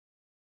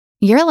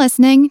You're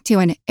listening to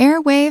an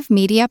Airwave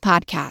Media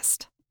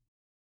Podcast.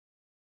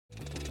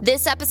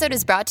 This episode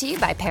is brought to you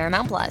by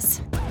Paramount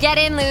Plus. Get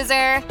in,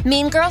 loser!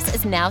 Mean Girls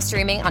is now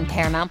streaming on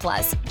Paramount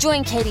Plus.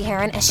 Join Katie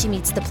Heron as she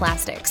meets the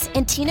plastics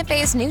in Tina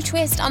Fey's new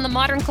twist on the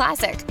modern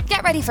classic.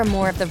 Get ready for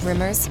more of the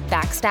rumors,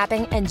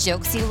 backstabbing, and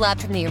jokes you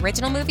loved from the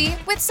original movie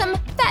with some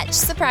fetch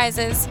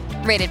surprises.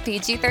 Rated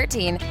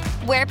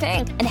PG-13. Wear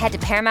pink and head to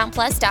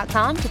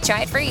ParamountPlus.com to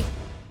try it free.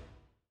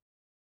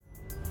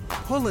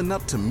 Pulling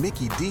up to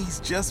Mickey D's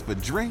just for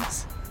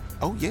drinks?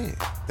 Oh yeah,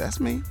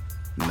 that's me.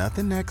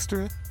 Nothing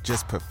extra,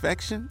 just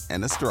perfection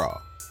and a straw.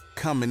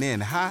 Coming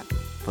in hot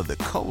for the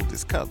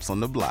coldest cups on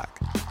the block.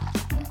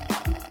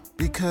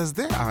 Because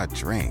there are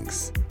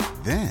drinks.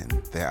 Then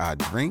there are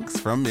drinks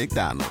from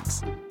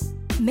McDonald's.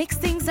 Mix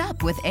things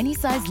up with any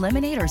size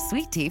lemonade or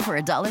sweet tea for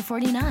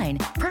 $1.49.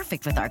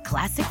 Perfect with our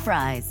classic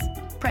fries.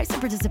 Price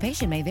and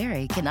participation may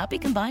vary. Cannot be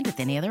combined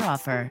with any other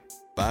offer.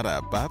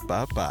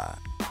 Ba-da-ba-ba-ba.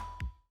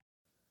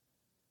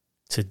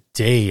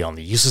 Today on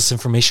the Useless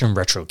Information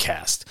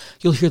Retrocast,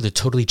 you'll hear the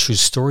totally true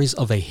stories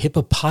of a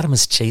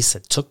hippopotamus chase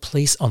that took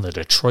place on the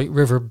Detroit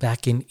River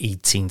back in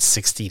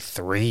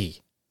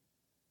 1863.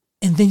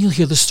 And then you'll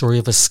hear the story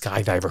of a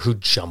skydiver who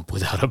jumped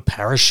without a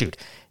parachute.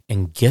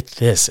 And get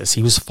this, as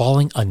he was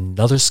falling,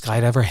 another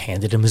skydiver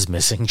handed him his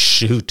missing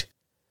chute.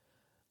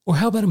 Or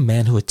how about a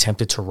man who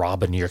attempted to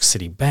rob a New York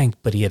City bank,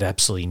 but he had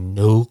absolutely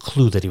no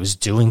clue that he was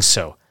doing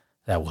so?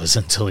 That was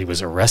until he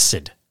was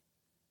arrested.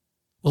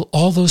 Well,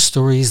 all those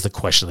stories, the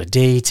question of the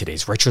day,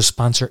 today's retro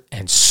sponsor,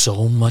 and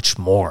so much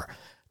more.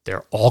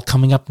 They're all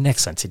coming up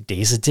next on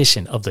today's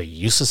edition of the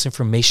Useless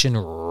Information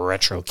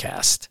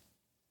Retrocast.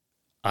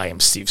 I am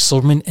Steve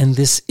Silverman, and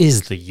this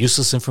is the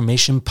Useless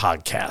Information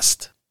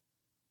Podcast.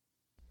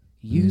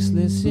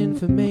 Useless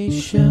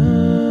information.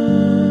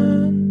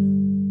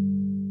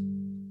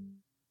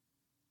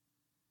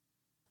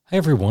 Hi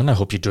everyone, I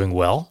hope you're doing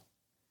well.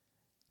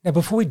 Now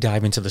before we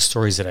dive into the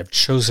stories that I've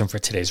chosen for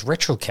today's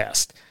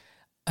Retrocast,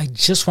 I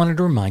just wanted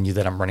to remind you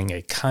that I'm running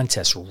a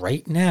contest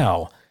right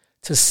now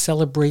to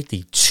celebrate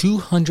the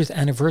 200th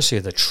anniversary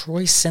of the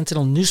Troy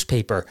Sentinel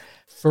newspaper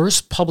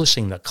first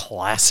publishing the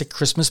classic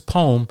Christmas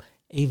poem,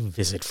 A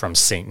Visit from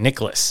St.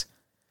 Nicholas,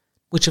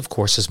 which of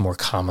course is more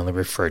commonly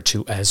referred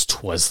to as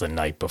 'Twas the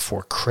Night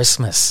Before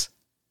Christmas.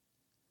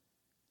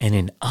 And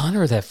in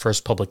honor of that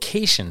first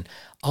publication,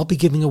 I'll be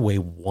giving away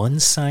one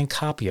signed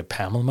copy of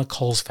Pamela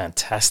McCall's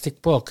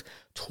fantastic book,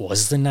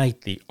 'Twas the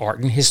Night, The Art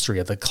and History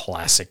of the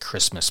Classic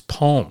Christmas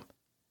Poem.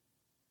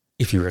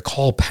 If you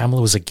recall,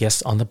 Pamela was a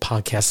guest on the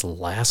podcast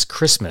last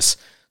Christmas,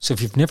 so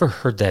if you've never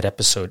heard that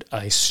episode,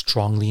 I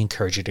strongly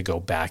encourage you to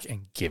go back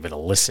and give it a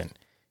listen.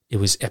 It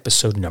was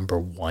episode number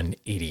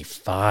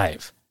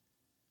 185.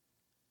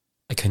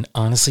 I can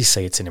honestly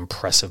say it's an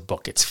impressive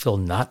book. It's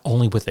filled not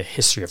only with the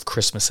history of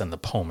Christmas and the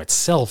poem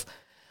itself,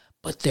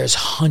 but there's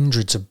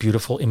hundreds of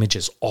beautiful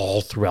images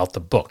all throughout the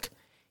book.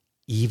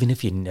 Even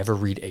if you never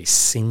read a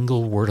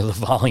single word of the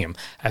volume,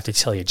 I have to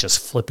tell you, just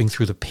flipping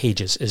through the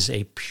pages is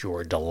a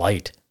pure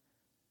delight.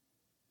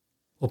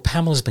 Well,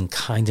 Pamela's been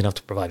kind enough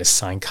to provide a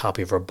signed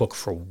copy of her book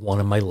for one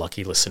of my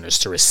lucky listeners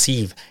to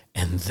receive,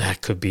 and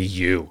that could be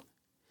you.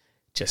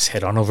 Just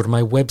head on over to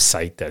my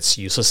website, that's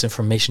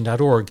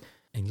uselessinformation.org,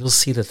 and you'll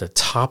see that the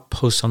top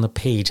post on the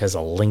page has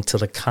a link to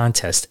the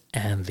contest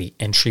and the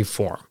entry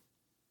form.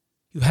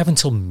 You have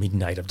until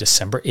midnight of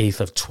December 8th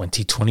of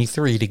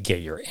 2023 to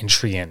get your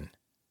entry in.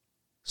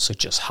 So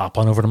just hop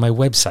on over to my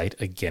website,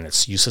 again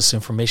it's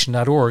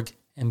uselessinformation.org,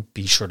 and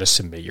be sure to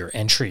submit your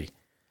entry.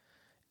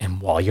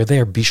 And while you're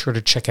there, be sure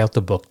to check out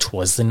the book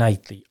 'Twas the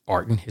Night, The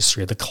Art and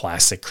History of the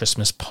Classic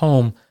Christmas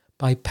Poem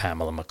by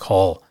Pamela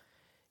McCall.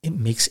 It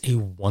makes a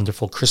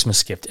wonderful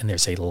Christmas gift, and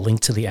there's a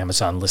link to the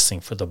Amazon listing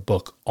for the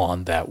book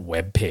on that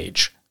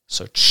webpage.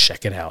 So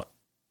check it out.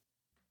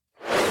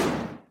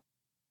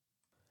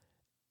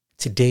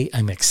 Today,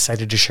 I'm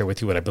excited to share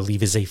with you what I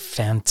believe is a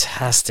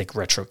fantastic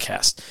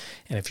Retrocast.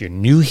 And if you're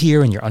new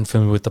here and you're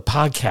unfamiliar with the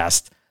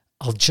podcast,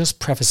 I'll just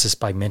preface this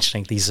by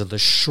mentioning these are the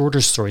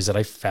shorter stories that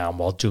I found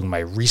while doing my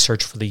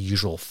research for the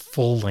usual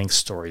full-length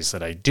stories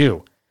that I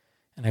do.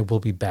 And I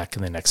will be back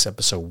in the next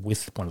episode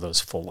with one of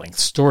those full-length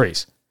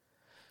stories.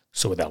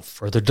 So without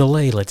further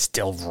delay, let's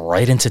delve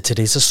right into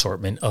today's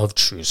assortment of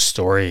true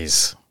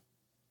stories.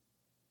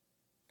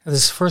 Now,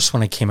 this first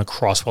one I came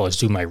across while I was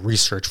doing my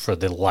research for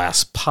the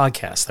last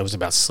podcast that was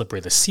about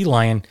Slippery the Sea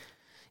Lion.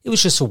 It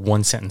was just a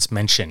one-sentence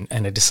mention,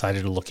 and I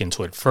decided to look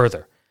into it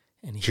further.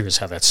 And here's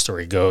how that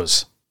story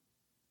goes.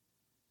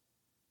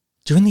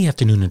 During the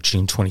afternoon of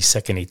June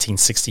 22nd,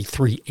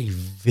 1863, a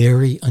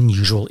very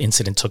unusual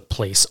incident took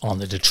place on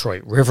the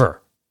Detroit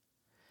River.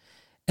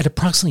 At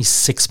approximately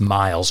 6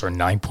 miles or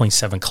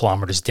 9.7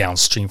 kilometers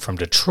downstream from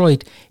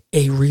Detroit,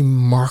 a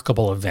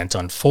remarkable event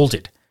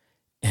unfolded,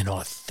 an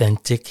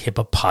authentic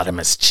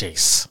hippopotamus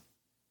chase.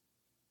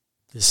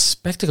 This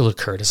spectacle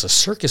occurred as a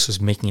circus was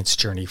making its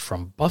journey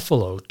from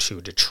Buffalo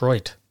to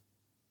Detroit.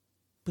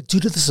 But due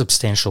to the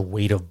substantial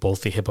weight of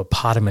both the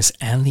hippopotamus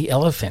and the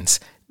elephants,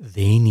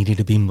 they needed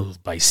to be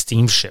moved by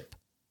steamship.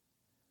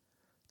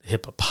 The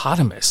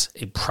hippopotamus,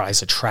 a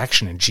prize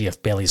attraction in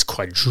G.F. Bailey's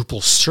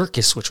Quadruple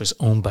Circus, which was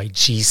owned by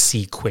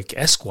G.C. Quick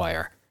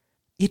Esquire,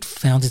 it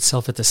found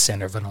itself at the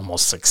center of an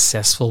almost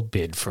successful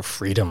bid for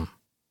freedom.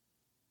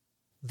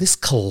 This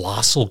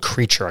colossal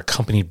creature,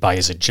 accompanied by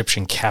his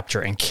Egyptian captor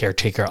and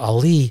caretaker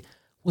Ali,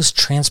 was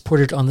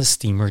transported on the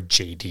steamer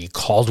J.D.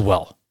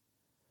 Caldwell.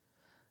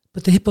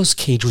 But the hippo's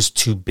cage was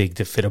too big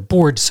to fit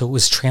aboard, so it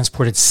was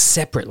transported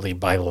separately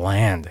by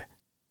land.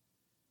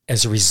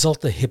 As a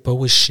result, the hippo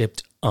was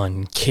shipped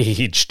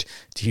uncaged.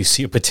 Do you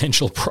see a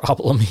potential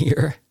problem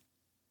here?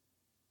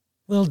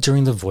 Well,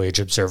 during the voyage,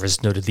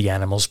 observers noted the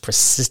animal's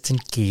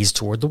persistent gaze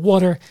toward the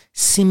water,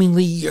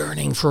 seemingly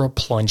yearning for a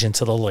plunge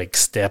into the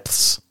lake's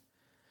depths.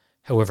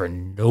 However,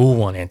 no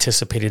one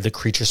anticipated the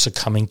creature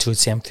succumbing to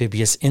its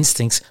amphibious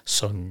instincts,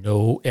 so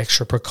no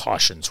extra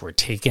precautions were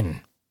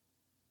taken.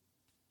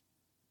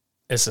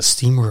 As the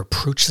steamer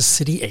approached the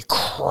city, a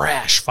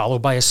crash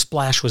followed by a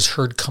splash was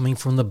heard coming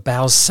from the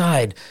bow's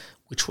side,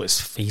 which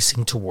was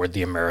facing toward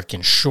the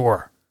American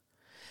shore.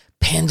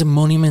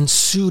 Pandemonium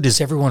ensued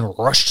as everyone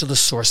rushed to the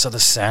source of the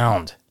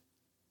sound.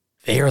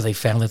 There they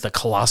found that the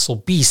colossal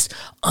beast,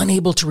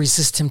 unable to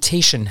resist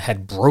temptation,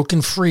 had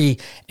broken free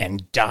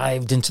and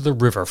dived into the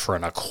river for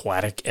an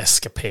aquatic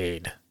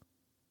escapade.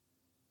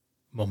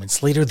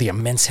 Moments later, the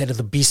immense head of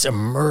the beast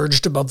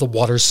emerged above the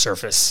water's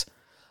surface.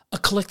 A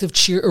collective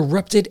cheer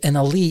erupted, and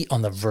Ali,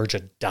 on the verge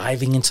of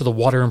diving into the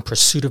water in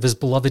pursuit of his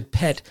beloved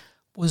pet,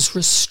 was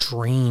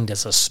restrained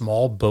as a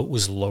small boat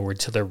was lowered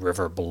to the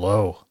river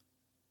below.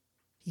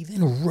 He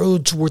then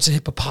rowed towards a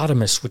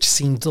hippopotamus, which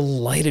seemed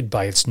delighted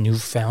by its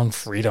newfound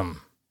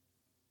freedom.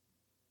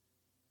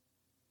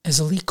 As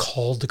Ali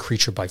called the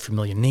creature by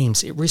familiar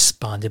names, it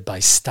responded by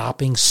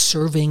stopping,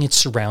 surveying its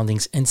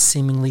surroundings, and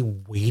seemingly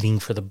waiting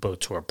for the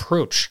boat to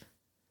approach.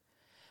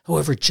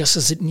 However, just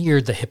as it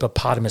neared, the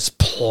hippopotamus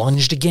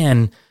plunged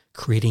again,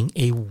 creating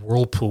a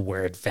whirlpool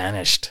where it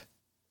vanished.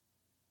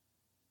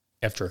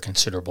 After a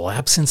considerable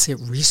absence, it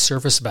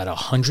resurfaced about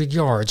 100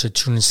 yards or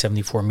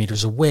 274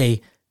 meters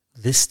away,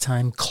 this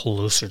time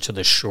closer to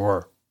the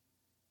shore.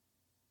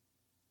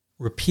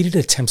 Repeated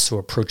attempts to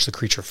approach the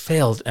creature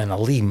failed, and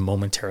Ali,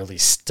 momentarily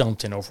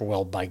stumped and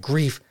overwhelmed by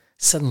grief,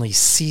 suddenly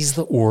seized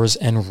the oars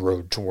and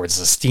rowed towards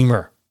the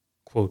steamer.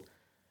 Quote,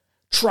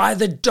 "Try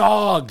the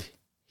dog!"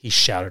 he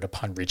shouted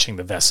upon reaching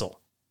the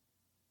vessel.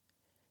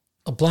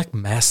 A black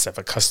mastiff,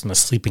 accustomed to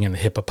sleeping in the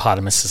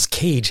hippopotamus's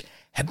cage,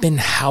 had been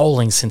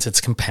howling since its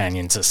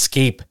companion's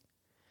escape.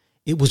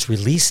 It was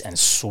released and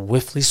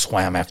swiftly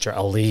swam after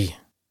Ali.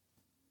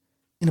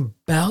 In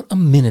about a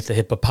minute, the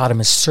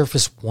hippopotamus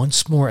surfaced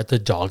once more at the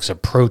dog's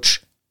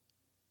approach.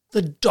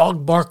 The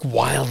dog barked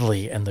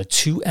wildly, and the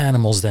two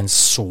animals then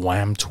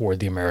swam toward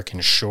the American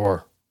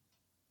shore.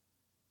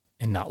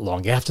 And not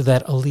long after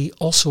that, Ali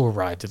also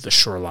arrived at the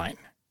shoreline.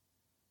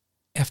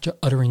 After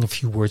uttering a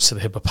few words to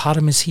the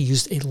hippopotamus, he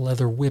used a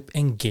leather whip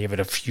and gave it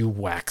a few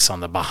whacks on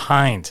the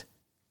behind.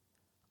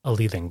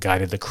 Ali then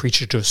guided the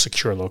creature to a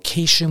secure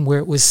location where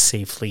it was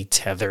safely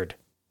tethered.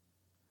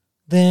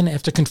 Then,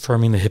 after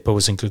confirming the hippo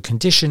was in good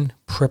condition,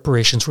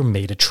 preparations were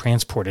made to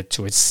transport it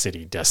to its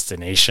city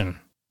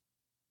destination.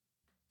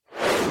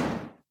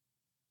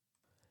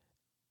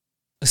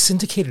 A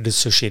syndicated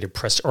Associated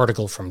Press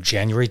article from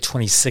January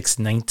 26,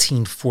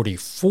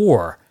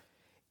 1944,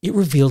 it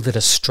revealed that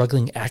a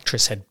struggling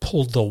actress had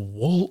pulled the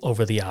wool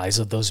over the eyes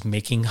of those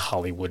making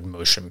Hollywood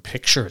motion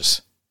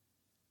pictures.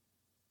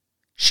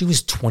 She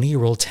was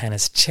 20-year-old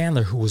Tanis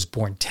Chandler, who was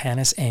born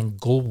Tanis Ann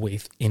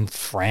Goldwaith in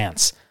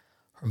France.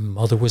 Her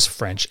mother was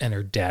French and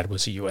her dad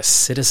was a U.S.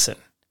 citizen.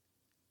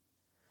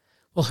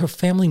 Well, her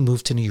family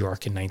moved to New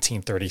York in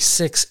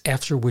 1936,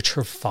 after which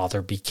her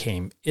father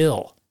became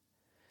ill.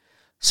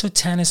 So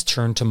Tanis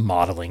turned to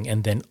modeling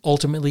and then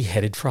ultimately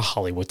headed for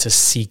Hollywood to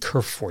seek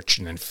her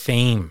fortune and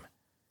fame.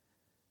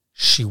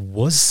 She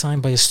was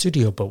signed by a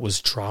studio but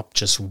was dropped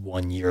just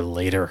 1 year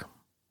later.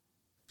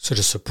 So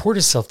to support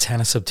herself,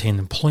 Tanis obtained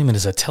employment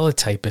as a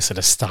teletypist at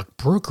a stock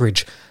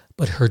brokerage,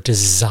 but her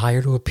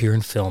desire to appear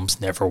in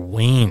films never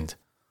waned.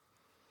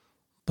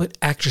 But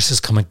actresses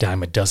come a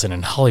dime a dozen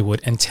in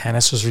Hollywood, and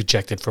Tanis was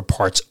rejected for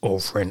parts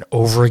over and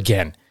over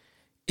again.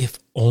 If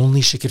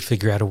only she could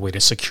figure out a way to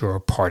secure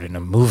a part in a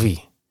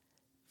movie.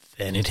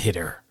 Then it hit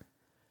her.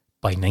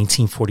 By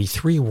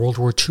 1943, World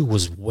War II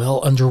was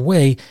well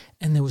underway,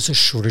 and there was a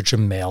shortage of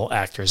male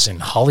actors in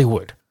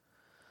Hollywood.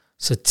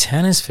 So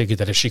Tanis figured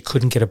that if she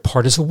couldn't get a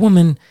part as a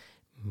woman,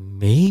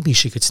 maybe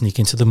she could sneak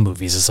into the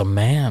movies as a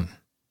man.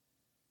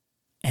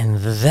 And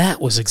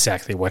that was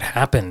exactly what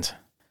happened.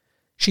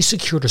 She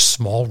secured a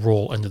small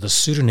role under the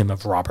pseudonym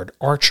of Robert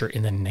Archer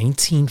in the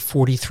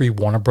 1943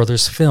 Warner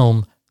Brothers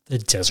film, The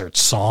Desert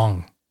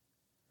Song.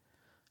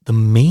 The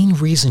main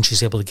reason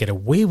she's able to get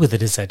away with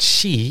it is that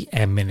she,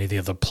 and many of the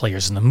other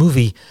players in the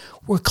movie,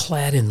 were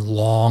clad in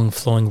long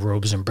flowing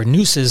robes and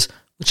burnouses,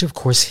 which of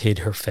course hid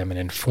her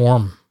feminine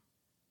form.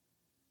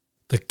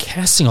 The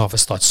casting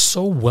office thought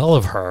so well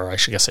of her, I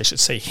guess I should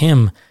say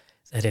him,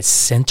 that it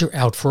sent her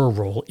out for a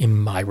role in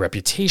My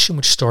Reputation,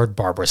 which starred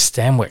Barbara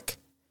Stanwyck.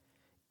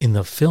 In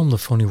the film, the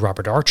phony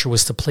Robert Archer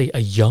was to play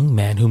a young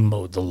man who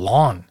mowed the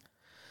lawn.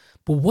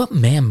 But what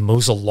man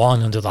mows a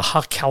lawn under the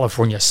hot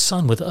California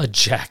sun with a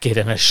jacket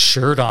and a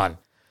shirt on?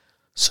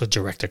 So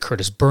director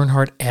Curtis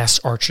Bernhardt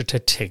asked Archer to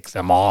take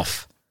them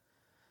off.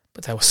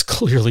 But that was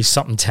clearly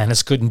something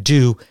Tanis couldn't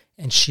do,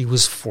 and she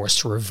was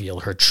forced to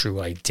reveal her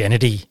true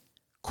identity.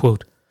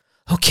 Quote,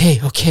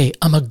 Okay,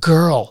 I'm a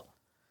girl,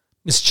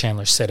 Miss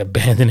Chandler said,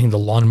 abandoning the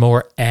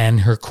lawnmower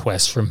and her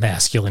quest for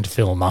masculine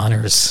film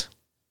honors.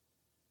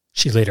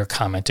 She later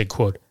commented,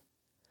 quote,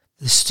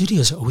 The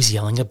studios are always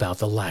yelling about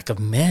the lack of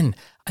men.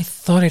 I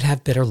thought I'd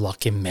have better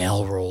luck in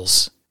male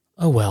roles.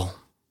 Oh well.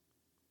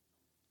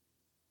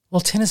 While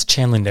Tanis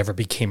Chandler never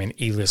became an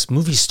A-list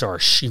movie star,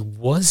 she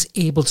was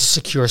able to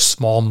secure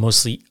small,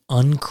 mostly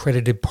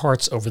uncredited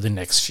parts over the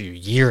next few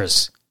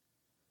years.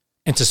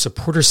 And to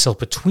support herself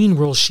between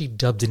roles, she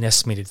dubbed an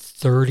estimated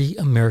 30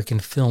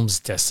 American films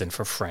destined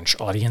for French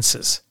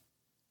audiences.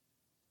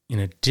 In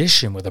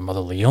addition, with her mother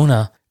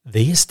Leona,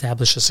 they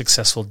established a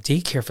successful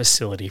daycare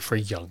facility for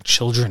young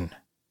children.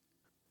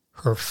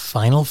 Her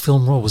final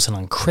film role was an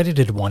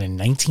uncredited one in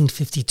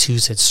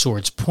 1952's At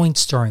Swords Point,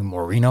 starring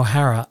Maureen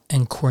O'Hara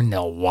and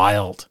Cornell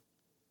Wilde.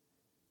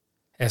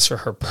 As for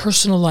her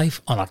personal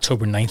life, on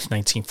October 9,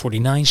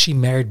 1949, she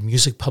married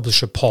music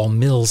publisher Paul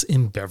Mills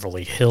in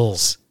Beverly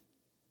Hills.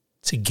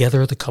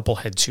 Together, the couple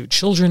had 2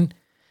 children,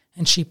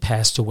 and she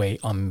passed away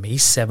on May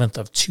 7th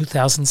of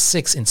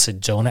 2006 in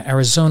Sedona,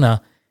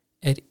 Arizona,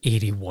 at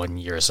 81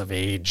 years of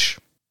age.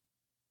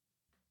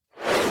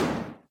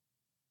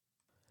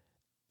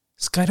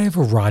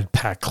 Skydiver Rod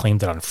Pack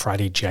claimed that on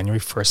Friday, January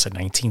 1st of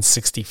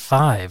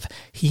 1965,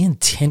 he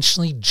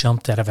intentionally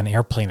jumped out of an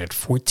airplane at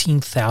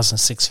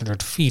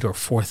 14,600 feet or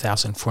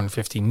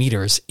 4,450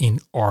 meters in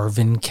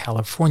Arvin,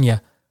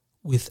 California,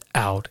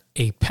 without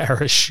a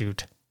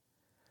parachute.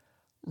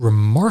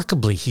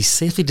 Remarkably, he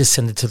safely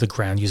descended to the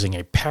ground using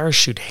a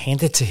parachute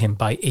handed to him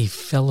by a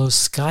fellow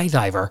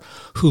skydiver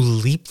who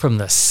leaped from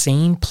the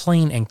same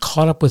plane and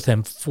caught up with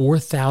him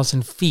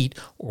 4,000 feet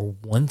or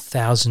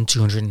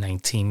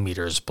 1,219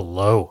 meters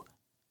below.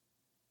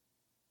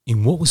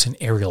 In what was an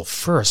aerial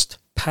first,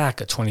 Pack,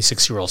 a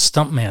 26-year-old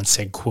stuntman,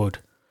 said, quote,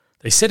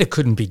 They said it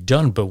couldn't be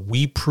done, but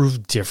we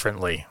proved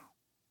differently.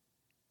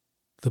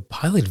 The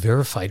pilot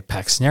verified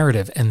Pack's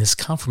narrative, and this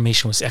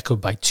confirmation was echoed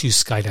by 2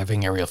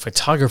 skydiving aerial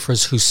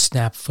photographers who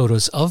snapped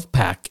photos of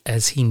Pack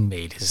as he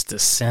made his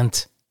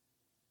descent.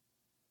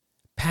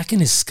 Pack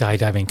and his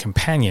skydiving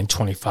companion,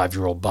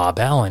 25-year-old Bob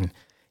Allen,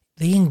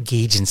 they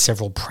engaged in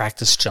several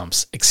practice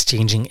jumps,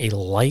 exchanging a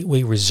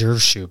lightweight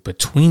reserve chute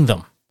between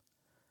them.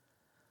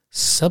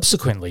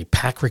 Subsequently,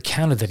 Pack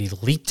recounted that he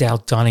leaped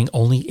out donning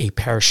only a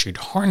parachute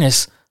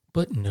harness,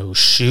 but no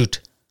chute.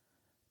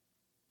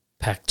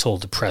 Pack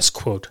told the press,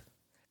 quote,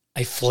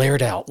 I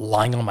flared out,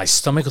 lying on my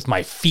stomach with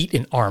my feet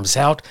and arms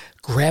out,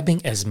 grabbing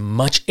as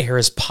much air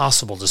as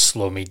possible to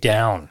slow me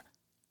down,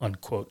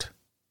 unquote.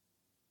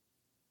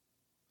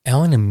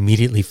 Allen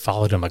immediately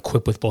followed him,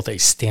 equipped with both a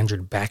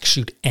standard back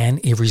chute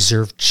and a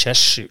reserve chest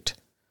chute.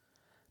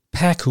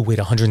 Pack, who weighed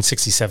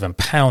 167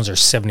 pounds or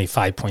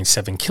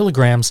 75.7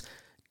 kilograms,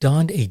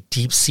 donned a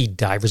deep-sea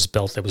diver's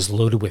belt that was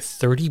loaded with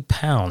 30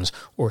 pounds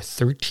or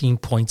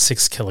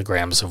 13.6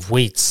 kilograms of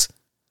weights.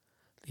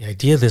 The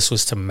idea of this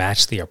was to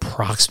match the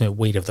approximate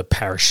weight of the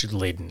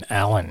parachute-laden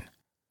Allen.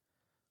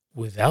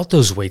 Without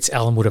those weights,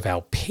 Allen would have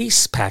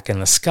outpaced Pack in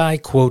the sky,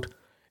 quote,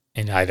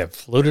 and I'd have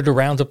floated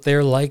around up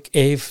there like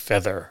a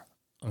feather,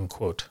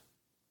 unquote.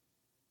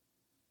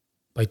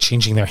 By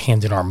changing their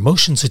hand and arm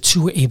motions, the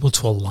 2 were able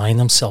to align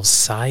themselves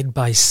side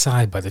by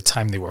side by the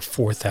time they were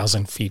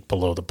 4,000 feet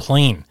below the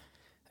plane.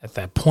 At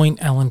that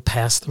point, Allen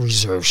passed the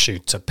reserve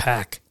chute to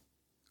Pack.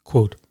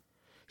 Quote,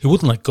 He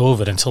wouldn't let go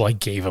of it until I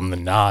gave him the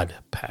nod,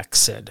 Pack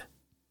said.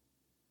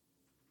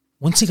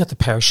 Once he got the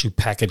parachute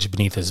package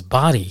beneath his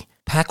body,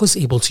 Pack was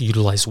able to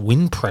utilize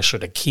wind pressure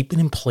to keep it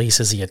in place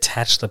as he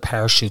attached the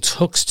parachute's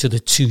hooks to the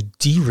 2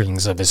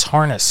 D-rings of his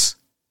harness.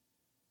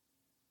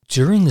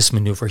 During this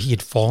maneuver, he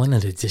had fallen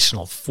an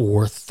additional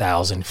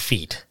 4,000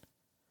 feet.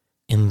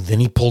 And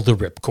then he pulled the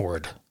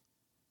ripcord.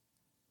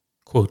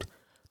 Quote,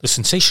 The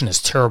sensation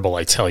is terrible,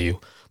 I tell you.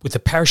 With the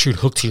parachute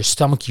hooked to your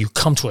stomach, you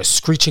come to a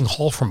screeching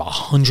halt from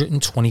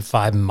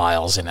 125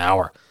 miles an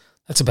hour.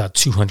 That's about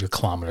 200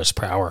 kilometers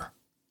per hour.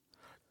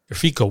 Your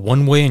feet go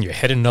one way and your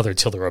head another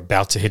till they're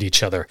about to hit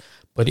each other,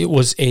 but it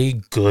was a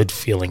good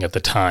feeling at the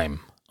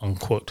time,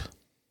 unquote.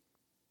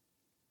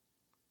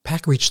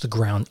 Pack reached the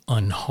ground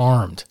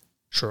unharmed.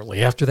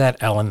 Shortly after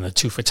that, Allen and the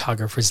 2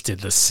 photographers did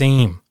the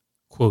same.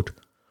 Quote,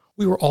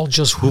 We were all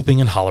just whooping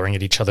and hollering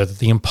at each other that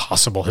the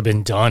impossible had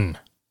been done.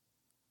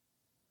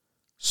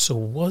 So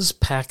was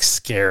Pack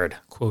scared?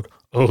 Quote,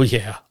 Oh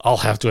yeah, I'll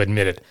have to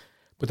admit it.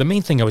 But the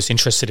main thing I was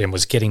interested in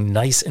was getting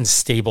nice and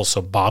stable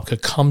so Bob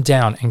could come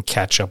down and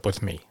catch up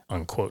with me,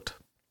 unquote.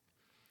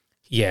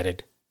 He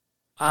added,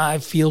 I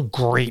feel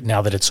great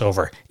now that it's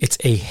over. It's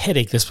a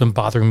headache that's been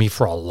bothering me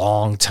for a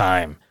long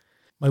time.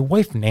 My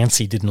wife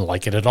Nancy didn't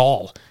like it at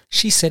all.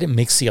 She said it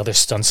makes the other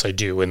stunts I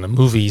do in the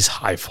movies,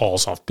 high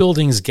falls off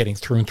buildings, getting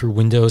through and through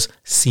windows,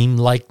 seem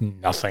like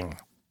nothing,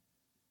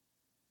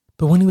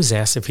 But when he was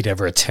asked if he'd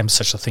ever attempt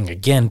such a thing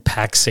again,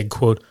 Pack said,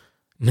 quote,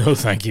 "No,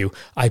 thank you.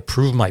 I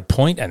proved my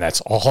point, and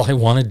that's all I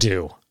want to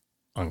do,"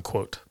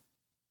 unquote.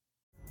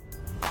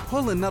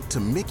 Pulling up to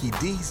Mickey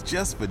D's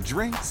just for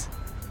drinks?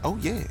 Oh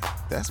yeah,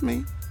 that's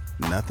me.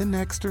 Nothing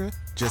extra,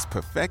 just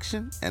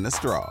perfection and a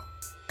straw.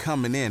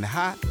 Coming in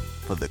hot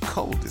for the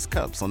coldest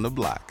cups on the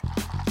block.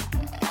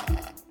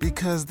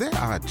 Because there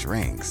are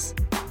drinks.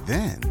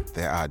 Then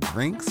there are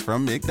drinks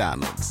from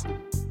McDonald's.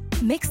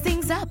 Mix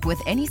things up with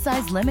any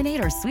size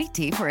lemonade or sweet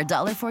tea for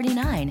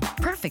 $1.49.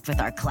 Perfect with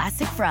our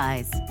classic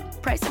fries.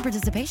 Price and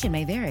participation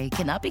may vary.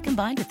 Cannot be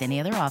combined with any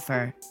other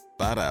offer.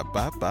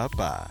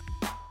 Ba-da-ba-ba-ba.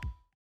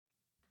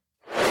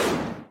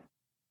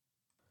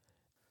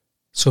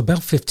 So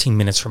about 15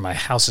 minutes from my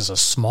house is a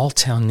small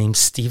town named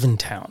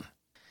Steventown.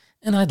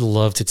 And I'd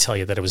love to tell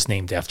you that it was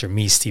named after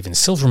me, Steven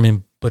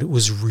Silverman, but it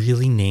was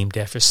really named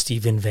after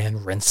Stephen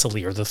Van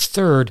Rensselaer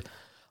III,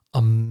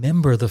 a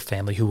member of the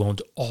family who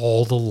owned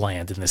all the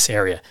land in this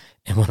area.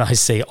 And when I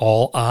say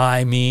all,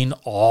 I mean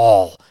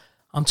all.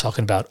 I'm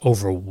talking about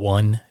over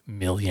 1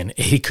 million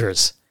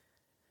acres.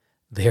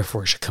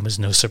 Therefore, it should come as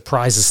no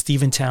surprise that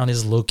Steventown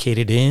is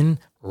located in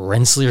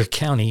Rensselaer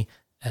County,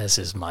 as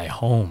is my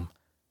home.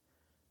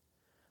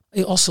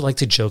 I also like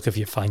to joke if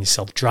you find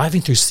yourself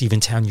driving through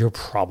Steventown, you're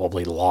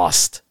probably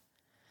lost.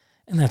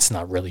 And that's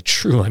not really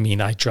true. I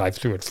mean, I drive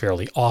through it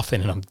fairly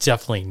often, and I'm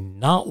definitely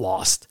not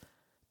lost.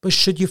 But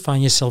should you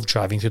find yourself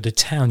driving through the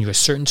town, you are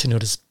certain to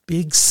notice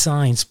big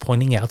signs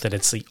pointing out that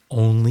it's the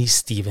only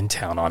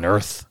Steventown on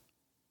Earth.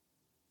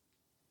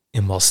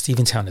 And while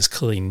Steventown is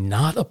clearly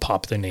not a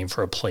popular name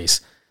for a place,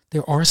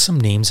 there are some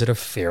names that are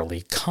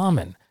fairly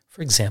common.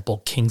 For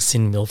example,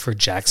 Kingston, Milford,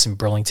 Jackson,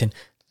 Burlington.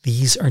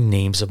 These are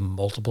names of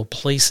multiple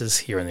places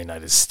here in the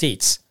United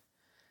States.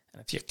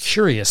 And if you're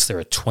curious, there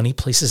are 20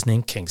 places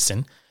named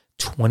Kingston,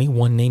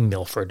 21 named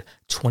Milford,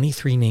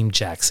 23 named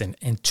Jackson,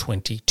 and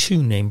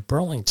 22 named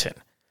Burlington.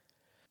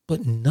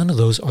 But none of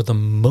those are the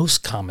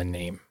most common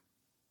name.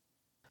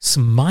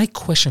 So my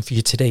question for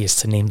you today is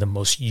to name the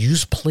most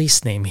used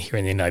place name here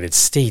in the United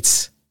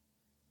States.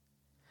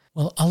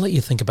 Well, I'll let you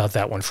think about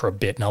that one for a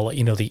bit, and I'll let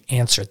you know the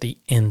answer at the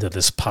end of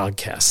this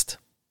podcast.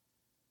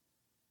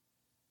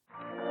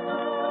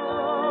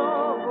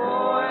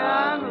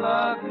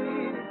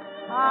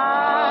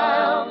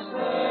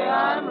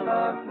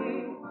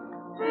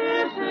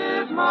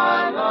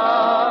 My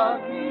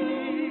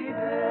lucky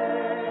day.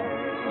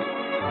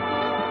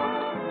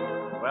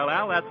 Well,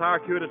 Al, that's our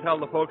cue to tell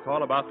the folks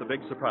all about the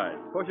big surprise.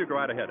 Suppose you go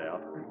right ahead, Al.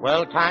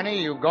 Well,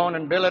 Tiny, you've gone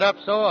and built it up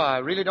so I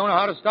really don't know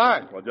how to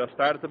start. Well, just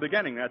start at the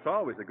beginning. That's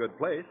always a good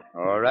place.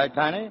 All right,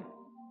 Tiny.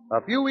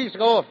 A few weeks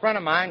ago, a friend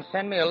of mine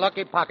sent me a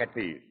lucky pocket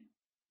piece.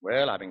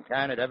 Well, I've been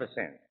carrying it ever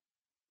since.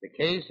 The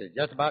case is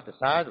just about the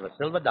size of a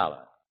silver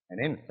dollar. And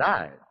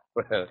inside,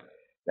 well,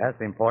 that's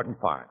the important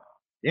part.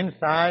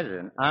 Inside is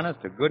an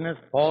honest-to-goodness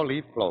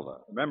fall-leaf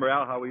clover. Remember,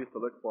 Al, how we used to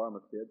look for them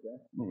as kids, eh?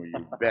 Oh,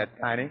 you bet,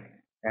 Tiny.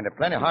 And they're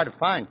plenty hard to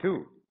find,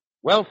 too.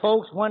 Well,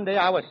 folks, one day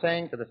I was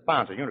saying to the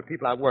sponsors, the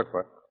people I work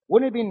for,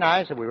 wouldn't it be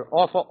nice if we would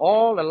offer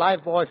all the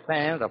Lifebuoy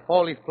fans a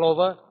fall-leaf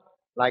clover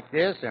like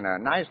this in a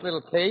nice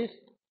little case?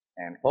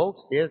 And,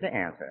 folks, here's the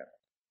answer.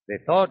 They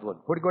thought it was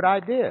a pretty good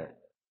idea,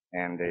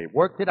 and they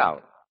worked it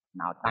out.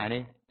 Now,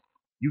 Tiny,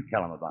 you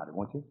tell them about it,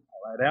 won't you?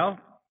 All right, Al.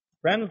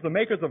 Friends, the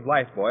makers of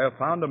Lifebuoy have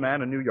found a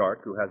man in New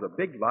York who has a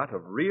big lot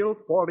of real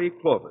four-leaf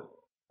clovers,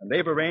 and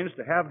they've arranged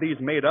to have these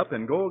made up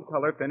in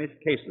gold-color finished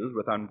cases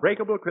with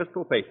unbreakable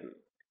crystal faces.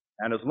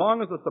 And as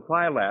long as the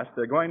supply lasts,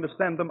 they're going to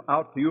send them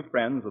out to you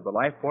friends of the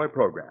Lifebuoy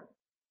program.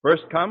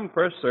 First come,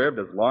 first served,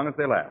 as long as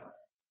they last.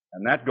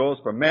 And that goes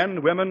for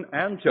men, women,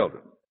 and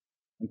children.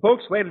 And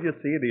folks, wait till you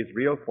see these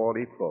real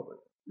four-leaf clovers.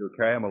 You'll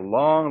carry them a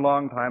long,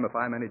 long time if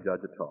I'm any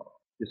judge at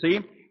all. You see,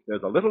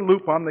 there's a little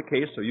loop on the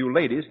case so you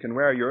ladies can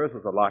wear yours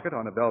as a locket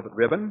on a velvet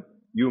ribbon.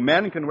 You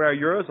men can wear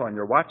yours on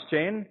your watch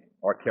chain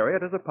or carry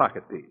it as a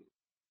pocket piece.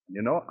 And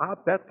you know,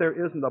 I'll bet there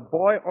isn't a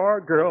boy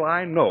or girl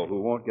I know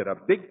who won't get a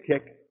big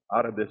kick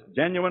out of this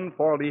genuine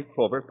four-leaf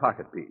clover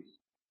pocket piece.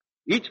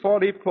 Each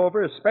four-leaf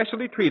clover is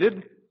specially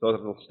treated so that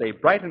it'll stay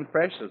bright and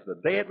fresh as the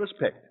day it was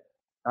picked.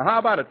 Now, how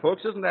about it,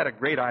 folks? Isn't that a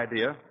great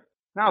idea?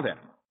 Now then,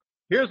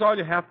 here's all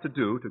you have to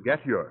do to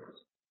get yours.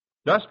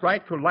 Just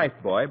write to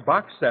Lifebuoy,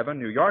 Box 7,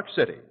 New York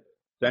City.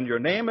 Send your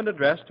name and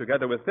address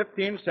together with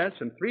 15 cents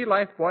and 3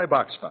 Lifebuoy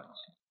box funds.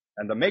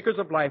 And the makers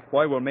of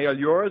Lifebuoy will mail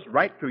yours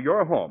right to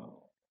your home.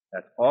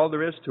 That's all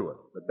there is to it.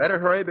 But better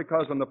hurry,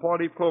 because when the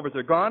four-leaf clovers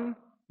are gone,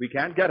 we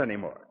can't get any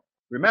more.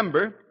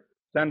 Remember,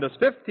 send us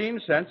 15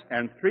 cents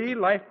and 3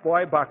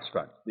 Lifebuoy box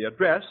funds. The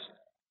address,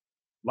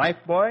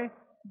 Lifebuoy,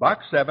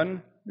 Box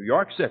 7, New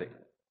York City.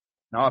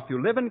 Now, if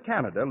you live in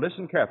Canada,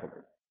 listen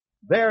carefully.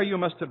 There you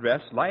must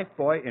address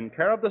Lifebuoy in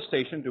care of the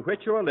station to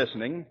which you are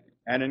listening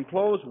and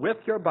enclose with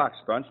your box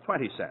fronts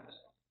 20 cents.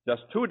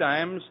 Just 2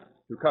 dimes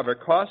to cover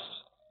costs,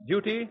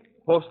 duty,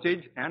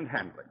 postage, and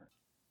handling.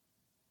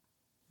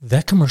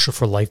 That commercial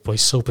for Lifebuoy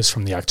soap is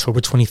from the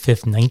October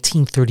 25th,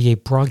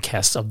 1938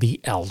 broadcast of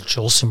the Al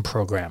Jolson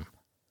program.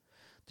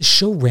 The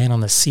show ran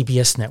on the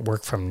CBS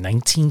network from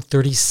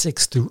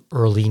 1936 through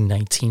early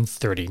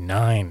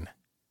 1939.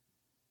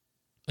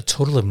 A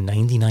total of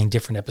 99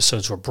 different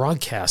episodes were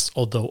broadcast,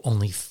 although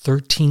only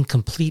 13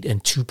 complete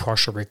and 2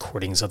 partial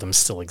recordings of them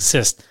still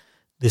exist.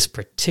 This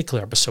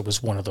particular episode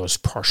was one of those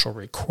partial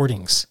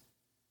recordings.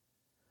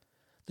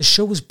 The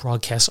show was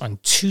broadcast on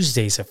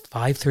Tuesdays at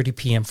 5:30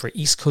 p.m. for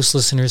East Coast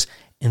listeners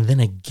and then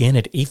again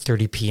at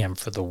 8:30 p.m.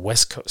 for the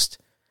West Coast.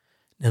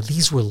 Now,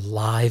 these were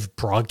live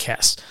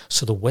broadcasts,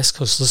 so the West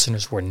Coast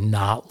listeners were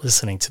not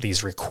listening to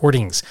these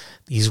recordings.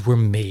 These were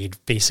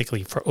made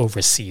basically for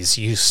overseas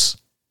use.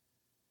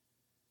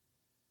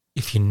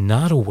 If you're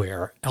not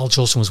aware, Al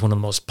Jolson was one of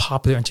the most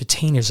popular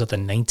entertainers of the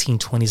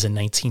 1920s and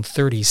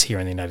 1930s here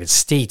in the United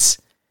States.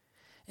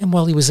 And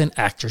while he was an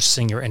actor,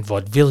 singer, and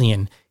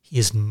vaudevillian, he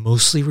is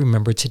mostly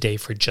remembered today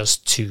for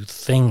just 2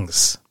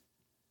 things.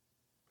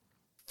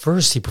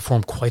 First, he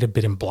performed quite a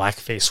bit in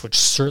blackface, which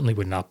certainly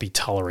would not be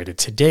tolerated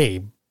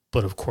today,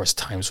 but of course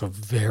times were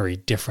very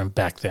different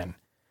back then.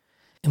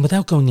 And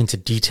without going into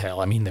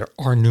detail, there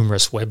are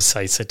numerous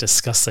websites that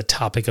discuss the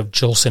topic of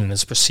Jolson and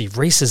his perceived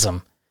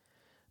racism,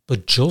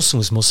 but Jolson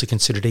was mostly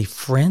considered a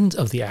friend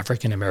of the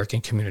African American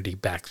community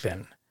back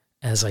then.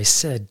 As I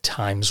said,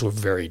 times were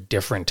very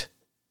different.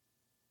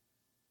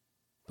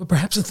 But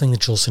perhaps the thing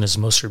that Jolson is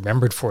most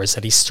remembered for is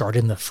that he starred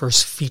in the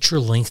first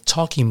feature-length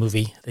talkie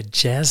movie, The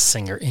Jazz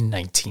Singer, in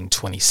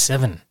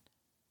 1927.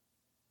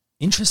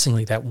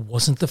 Interestingly, that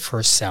wasn't the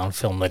first sound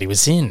film that he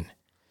was in.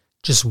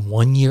 Just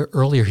 1 year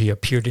earlier, he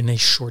appeared in a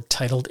short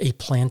titled A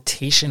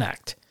Plantation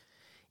Act.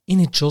 In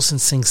it, Jolson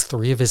sings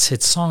 3 of his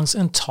hit songs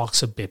and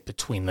talks a bit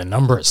between the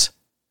numbers.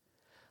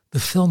 The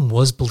film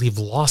was believed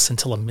lost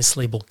until a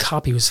mislabeled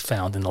copy was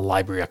found in the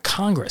Library of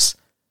Congress.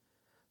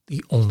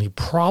 The only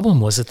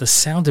problem was that the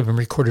sound had been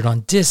recorded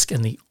on disc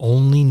and the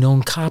only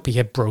known copy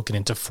had broken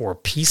into 4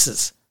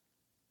 pieces.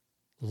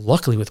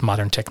 Luckily, with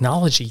modern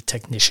technology,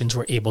 technicians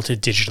were able to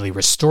digitally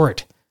restore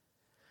it.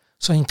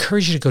 So I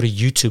encourage you to go to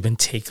YouTube and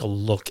take a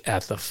look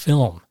at the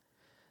film.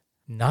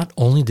 Not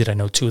only did I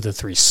know 2 of the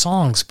 3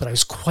 songs, but I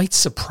was quite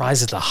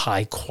surprised at the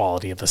high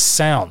quality of the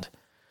sound.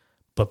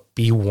 But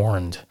be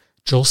warned,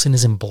 Jolson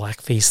is in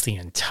blackface the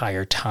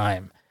entire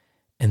time,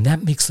 and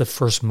that makes the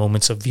first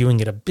moments of viewing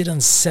it a bit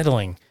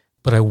unsettling,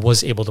 but I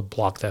was able to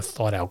block that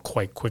thought out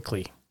quite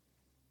quickly.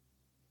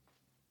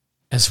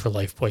 As for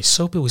Lifebuoy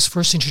soap, it was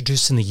first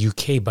introduced in the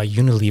UK by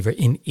Unilever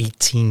in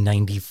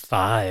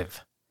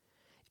 1895.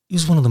 It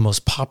was one of the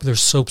most popular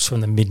soaps from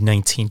the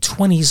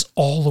mid-1920s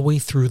all the way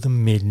through the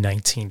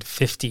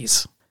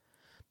mid-1950s.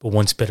 But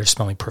once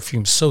better-smelling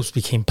perfume soaps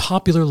became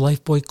popular,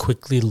 Lifebuoy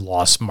quickly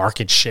lost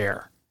market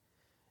share.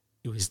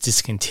 It was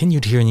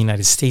discontinued here in the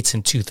United States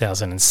in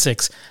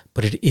 2006,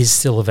 but it is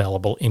still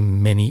available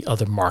in many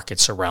other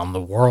markets around the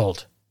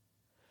world.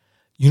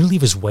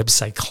 Unilever's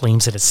website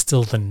claims that it's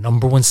still the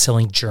 #1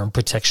 selling germ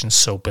protection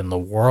soap in the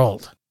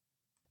world.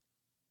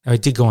 Now, I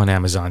did go on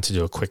Amazon to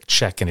do a quick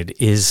check, and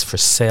it is for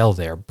sale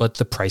there, but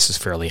the price is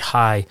fairly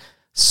high,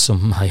 so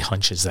my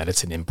hunch is that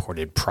it's an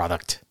imported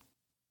product.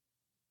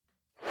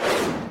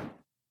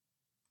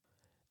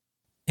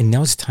 And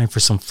now it's time for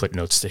some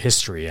footnotes to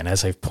history, and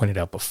as I've pointed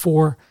out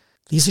before,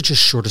 these are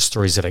just shorter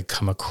stories that I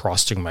come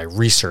across during my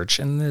research,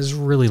 and there's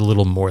really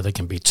little more that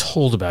can be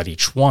told about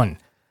each one.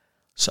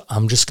 So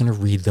I'm just going to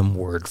read them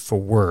word for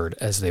word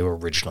as they were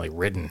originally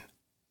written.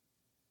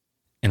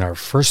 And our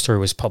first story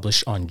was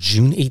published on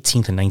June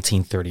 18th,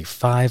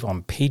 1935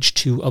 on page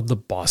 2 of the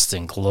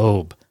Boston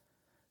Globe.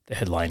 The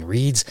headline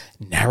reads,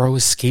 "Narrow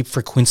escape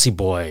for Quincy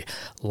boy.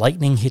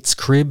 Lightning hits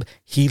crib.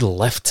 He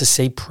left to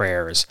say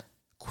prayers.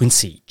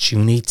 Quincy,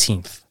 June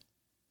 18th.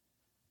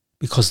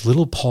 Because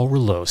little Paul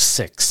Rouleau,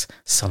 6,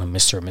 son of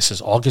Mr. and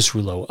Mrs. August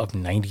Rouleau of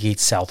 98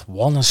 South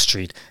Walnut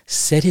Street,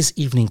 said his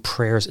evening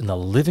prayers in the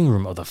living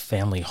room of the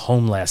family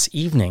home last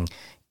evening,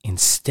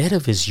 instead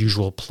of his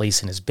usual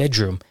place in his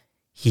bedroom,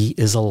 he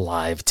is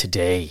alive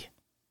today.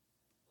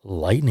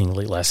 Lightning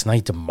late last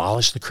night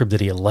demolished the crib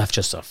that he had left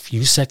just a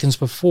few seconds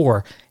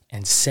before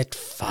and set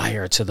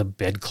fire to the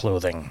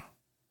bedclothing."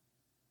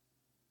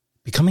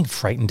 Becoming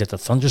frightened at the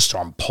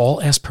thunderstorm,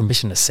 Paul asked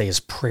permission to say his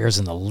prayers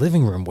in the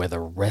living room where the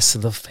rest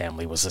of the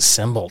family was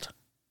assembled.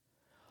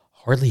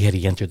 Hardly had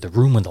he entered the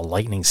room when the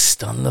lightning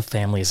stunned the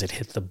family as it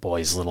hit the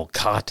boy's little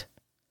cot.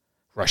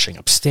 Rushing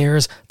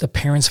upstairs, the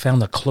parents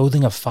found the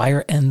clothing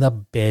afire and the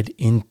bed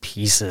in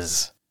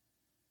pieces.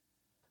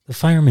 The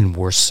firemen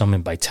were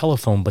summoned by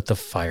telephone, but the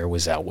fire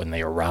was out when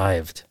they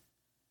arrived.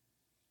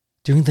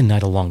 During the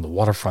night along the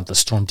waterfront, the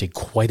storm did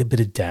quite a bit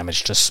of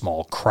damage to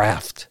small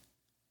craft.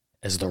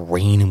 As the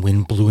rain and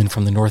wind blew in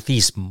from the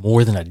northeast,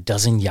 more than a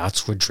dozen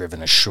yachts were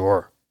driven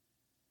ashore.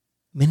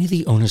 Many of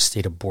the owners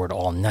stayed aboard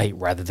all night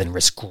rather than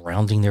risk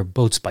grounding their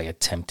boats by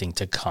attempting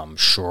to come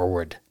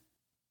shoreward.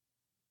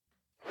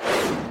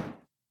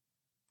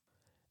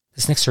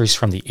 This next story is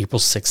from the April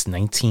 6,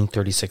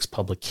 1936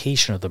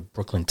 publication of the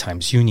Brooklyn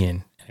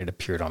Times-Union, and it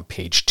appeared on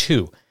page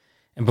 2.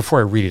 And before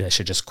I read it, I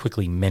should just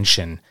quickly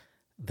mention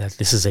that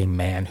this is a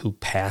man who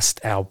passed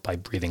out by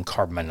breathing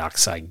carbon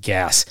monoxide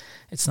gas.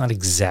 It's not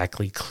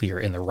exactly clear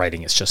in the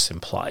writing, it's just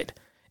implied.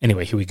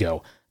 Anyway, here we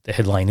go. The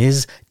headline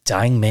is,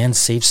 Dying Man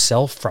Saves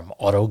Self from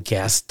Auto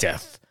Gas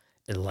Death.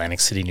 Atlantic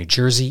City, New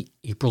Jersey,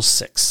 April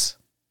 6.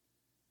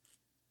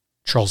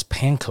 Charles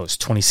Pankos,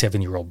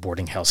 27-year-old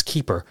boarding house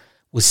keeper,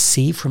 was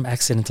saved from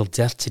accidental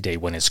death today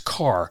when his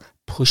car,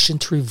 pushed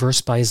into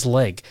reverse by his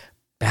leg,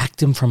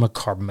 backed him from a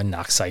carbon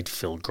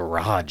monoxide-filled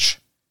garage.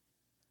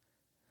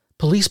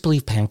 Police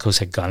believe Pankos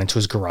had gone into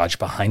his garage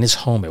behind his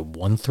home at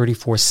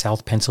 134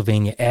 South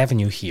Pennsylvania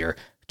Avenue here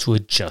to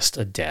adjust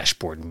a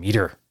dashboard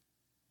meter.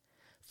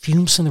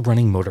 Fumes from the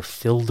running motor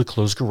filled the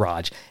closed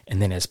garage,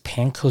 and then as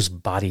Pankos'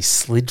 body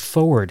slid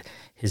forward,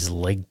 his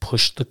leg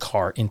pushed the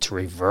car into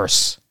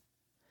reverse.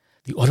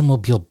 The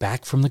automobile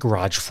backed from the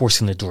garage,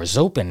 forcing the doors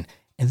open,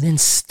 and then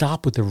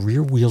stopped with the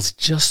rear wheels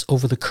just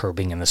over the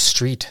curbing in the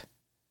street.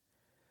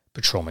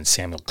 Patrolman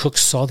Samuel Cook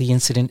saw the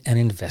incident and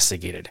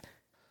investigated.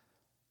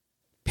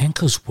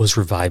 Pankos was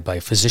revived by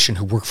a physician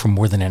who worked for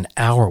more than an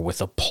hour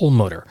with a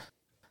pulmotor,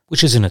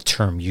 which isn't a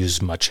term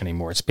used much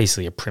anymore. It's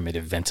basically a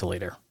primitive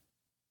ventilator.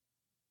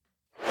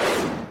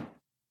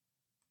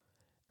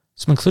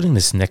 So I'm including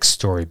this next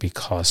story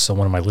because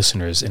one of my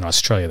listeners in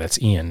Australia,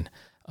 that's Ian,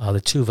 the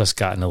two of us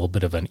got in a little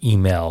bit of an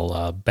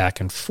email back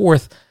and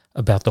forth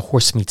about the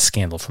horse meat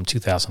scandal from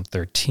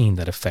 2013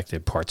 that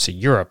affected parts of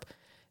Europe.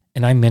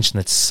 And I mentioned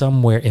that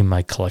somewhere in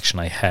my collection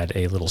I had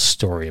a little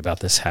story about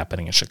this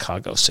happening in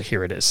Chicago. So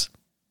here it is.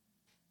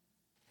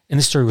 And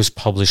this story was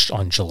published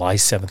on July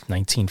 7th,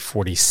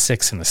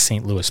 1946 in the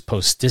St. Louis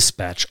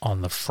Post-Dispatch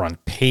on the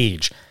front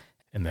page.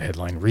 And the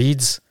headline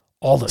reads,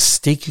 "All the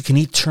steak you can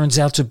eat turns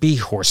out to be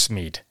horse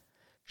meat.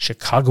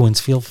 Chicagoans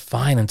feel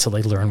fine until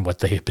they learn what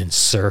they have been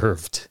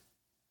served."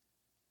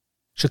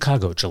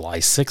 Chicago, July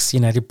 6th,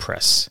 United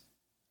Press.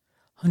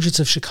 Hundreds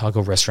of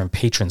Chicago restaurant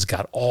patrons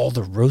got all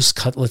the roast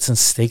cutlets and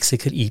steaks they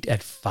could eat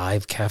at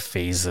 5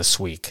 cafes this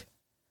week.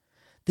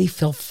 They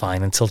felt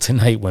fine until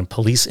tonight when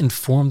police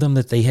informed them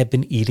that they had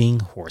been eating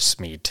horse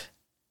meat.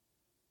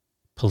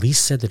 Police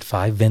said that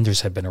 5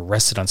 vendors had been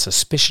arrested on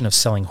suspicion of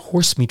selling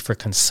horse meat for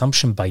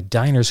consumption by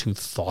diners who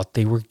thought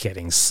they were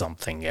getting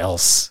something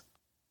else.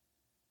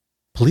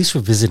 Police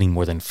were visiting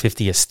more than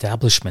 50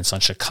 establishments on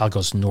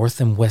Chicago's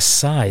north and west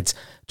sides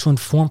to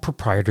inform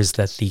proprietors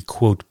that the,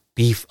 quote,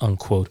 beef,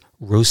 unquote,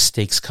 roast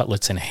steaks,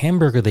 cutlets, and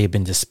hamburger they had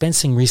been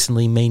dispensing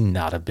recently may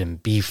not have been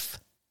beef.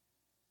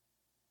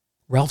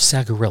 Ralph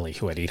Zagarelli,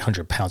 who had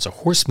 800 pounds of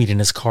horse meat in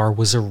his car,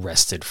 was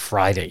arrested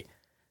Friday.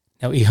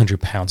 Now, 800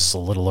 pounds is a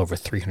little over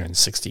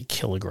 360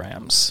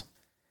 kilograms.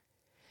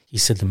 He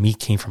said the meat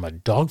came from a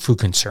dog food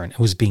concern and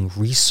was being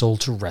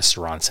resold to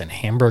restaurants and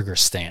hamburger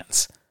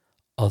stands.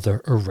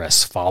 Other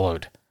arrests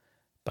followed.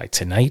 By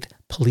tonight,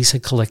 police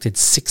had collected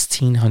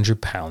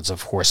 1,600 pounds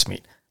of horse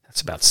meat.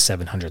 That's about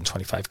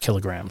 725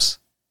 kilograms.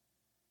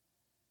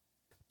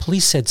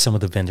 Police said some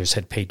of the vendors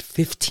had paid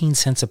 15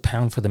 cents a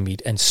pound for the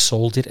meat and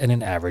sold it at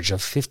an average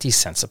of 50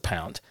 cents a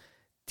pound.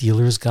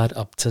 Dealers got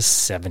up to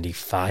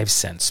 75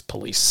 cents,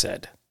 police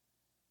said.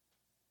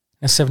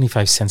 Now,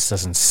 75 cents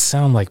doesn't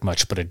sound like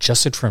much, but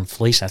adjusted for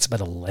inflation, that's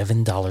about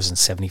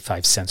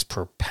 $11.75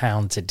 per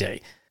pound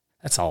today.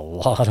 That's a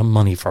lot of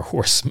money for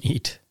horse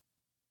meat.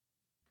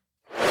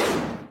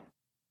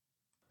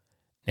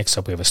 Next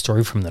up, we have a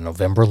story from the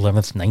November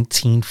 11th,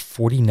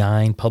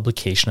 1949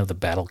 publication of the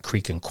Battle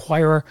Creek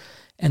Enquirer,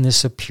 and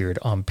this appeared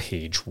on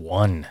page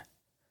 1.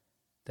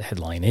 The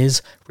headline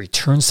is,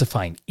 "Returns to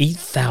find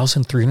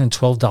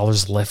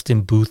 $8,312 left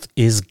in booth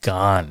is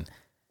gone."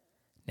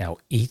 Now,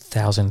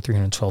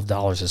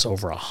 $8,312 is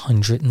over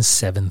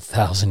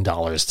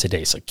 $107,000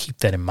 today, so keep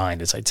that in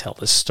mind as I tell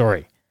this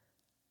story.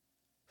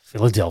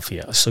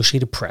 Philadelphia,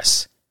 Associated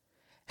Press.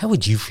 How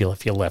would you feel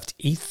if you left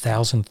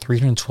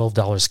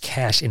 $8,312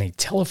 cash in a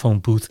telephone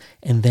booth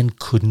and then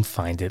couldn't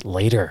find it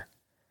later?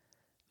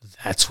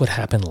 That's what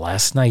happened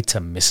last night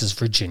to Mrs.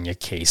 Virginia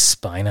K.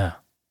 Spina.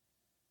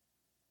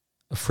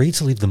 Afraid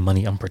to leave the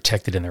money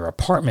unprotected in their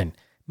apartment,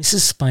 Mrs.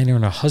 Spina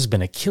and her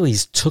husband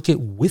Achilles took it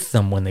with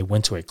them when they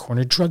went to a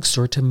corner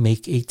drugstore to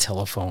make a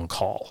telephone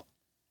call.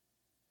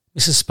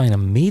 Mrs. Spina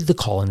made the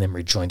call and then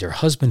rejoined her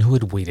husband, who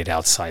had waited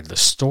outside the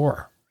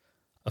store.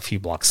 A few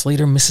blocks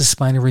later, Mrs.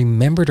 Spina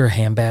remembered her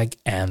handbag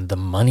and the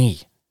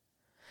money.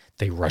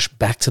 They rushed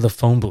back to the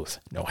phone booth.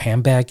 No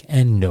handbag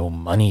and no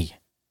money.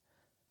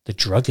 The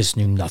druggist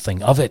knew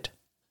nothing of it.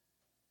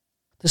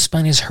 The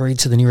Spinas hurried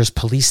to the nearest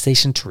police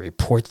station to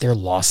report their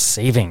lost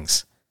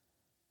savings.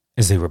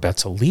 As they were about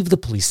to leave the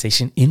police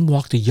station, in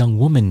walked a young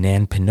woman,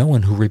 Nan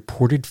Pinoan, who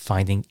reported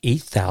finding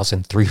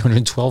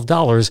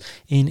 $8,312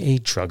 in a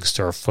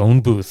drugstore phone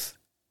booth.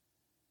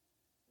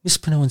 Miss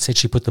Pinoan said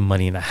she put the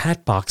money in a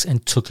hat box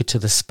and took it to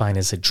the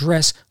Spina's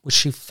address, which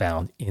she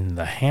found in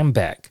the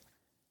handbag.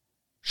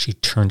 She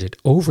turned it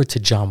over to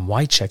John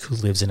Wycheck, who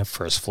lives in a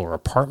first-floor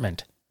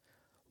apartment.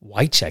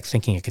 Wycheck,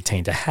 thinking it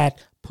contained a hat,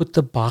 put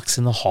the box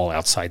in the hall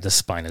outside the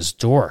Spina's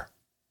door.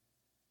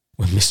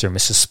 When Mr. and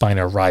Mrs.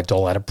 Spina arrived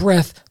all out of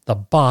breath, the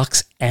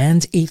box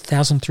and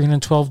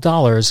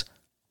 $8,312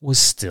 was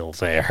still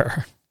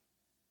there.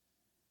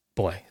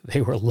 Boy,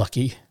 they were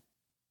lucky.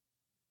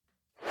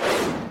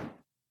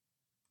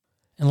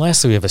 And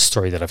lastly, we have a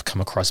story that I've come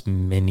across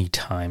many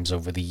times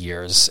over the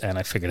years, and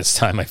I figured it's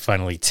time I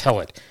finally tell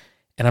it.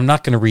 And I'm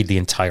not going to read the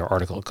entire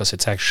article because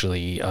it's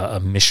actually a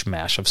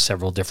mishmash of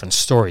several different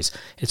stories.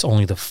 It's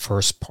only the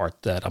first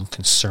part that I'm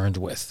concerned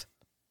with.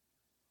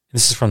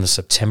 This is from the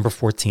September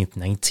 14th,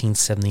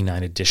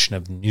 1979 edition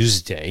of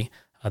Newsday.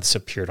 This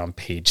appeared on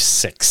page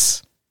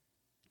 6.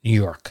 New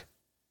York.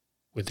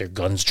 With their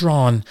guns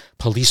drawn,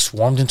 police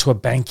swarmed into a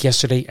bank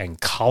yesterday and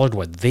collared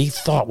what they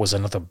thought was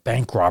another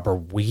bank robber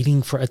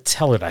waiting for a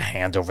teller to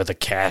hand over the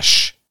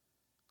cash.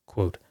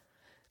 Quote,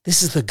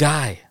 "This is the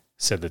guy,"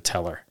 said the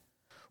teller.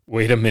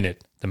 "Wait a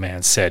minute," the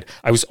man said.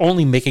 "I was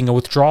only making a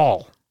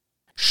withdrawal."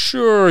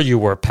 "Sure you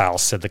were, pal,"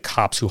 said the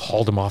cops, who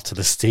hauled him off to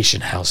the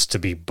station house to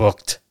be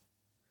booked.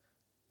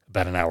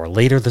 About an hour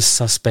later, the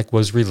suspect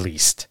was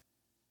released.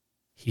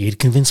 He had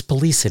convinced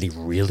police that he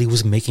really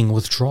was making a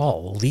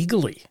withdrawal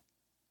legally.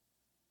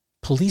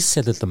 Police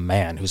said that the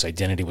man, whose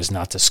identity was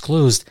not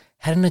disclosed,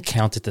 had an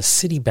account at the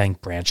Citibank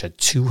branch at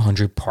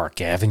 200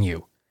 Park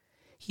Avenue.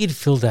 He had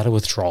filled out a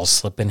withdrawal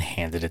slip and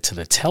handed it to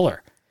the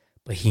teller,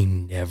 but he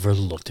never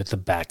looked at the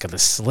back of the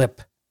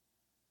slip.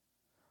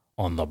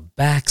 On the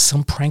back,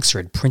 some prankster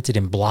had printed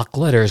in block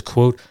letters,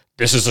 quote,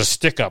 "This is a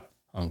stick-up,"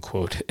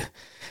 unquote,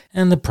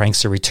 and the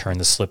prankster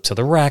returned the slip to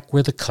the rack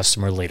where the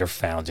customer later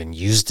found and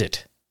used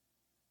it.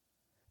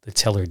 The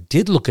teller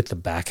did look at the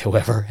back,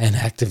 however, and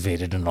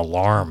activated an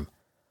alarm.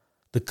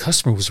 The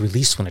customer was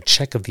released when a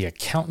check of the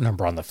account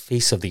number on the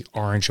face of the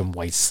orange and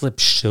white slip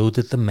showed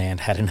that the man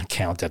had an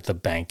account at the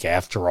bank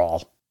after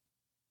all.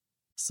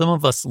 Some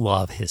of us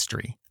love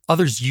history.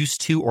 Others used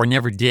to or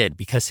never did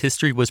because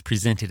history was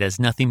presented as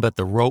nothing but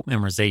the rote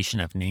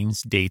memorization of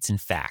names, dates,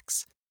 and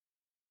facts.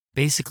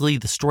 Basically,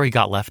 the story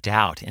got left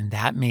out, and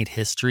that made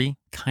history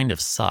kind of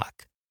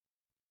suck.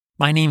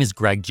 My name is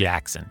Greg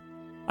Jackson.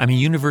 I'm a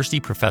university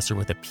professor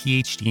with a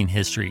PhD in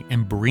history,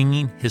 and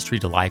bringing history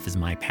to life is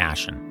my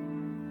passion.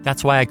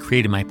 That's why I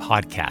created my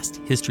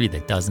podcast, History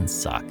That Doesn't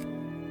Suck.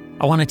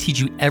 I want to teach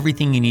you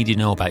everything you need to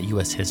know about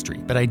U.S. history,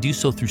 but I do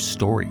so through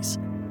stories.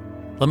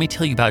 Let me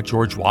tell you about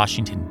George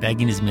Washington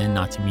begging his men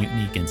not to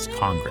mutiny against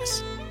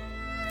Congress,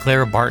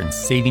 Clara Barton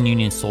saving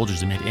Union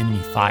soldiers amid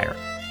enemy fire,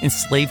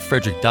 enslaved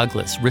Frederick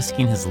Douglass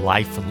risking his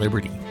life for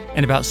liberty,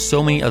 and about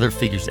so many other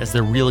figures as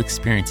their real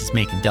experiences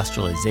make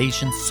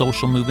industrialization,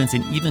 social movements,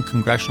 and even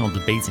congressional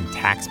debates and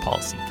tax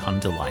policy come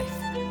to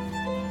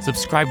life.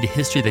 Subscribe to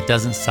History That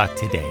Doesn't Suck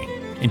today,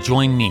 and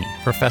join me,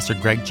 Professor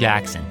Greg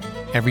Jackson,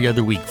 every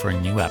other week for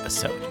a new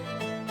episode,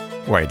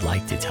 where I'd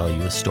like to tell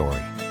you a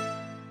story.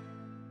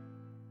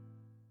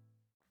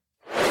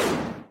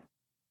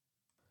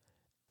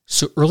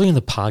 So early in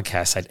the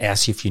podcast, I'd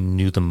asked you if you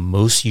knew the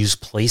most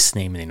used place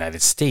name in the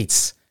United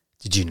States.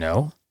 Did you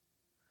know?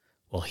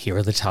 Well, here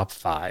are the top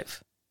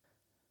 5.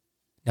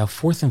 Now,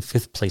 4th and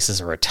 5th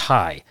places are a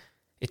tie.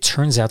 It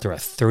turns out there are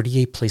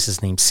 38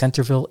 places named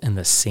Centerville, and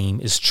the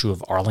same is true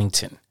of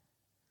Arlington.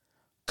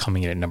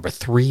 Coming in at number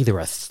 3, there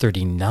are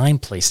 39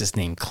 places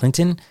named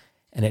Clinton,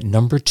 and at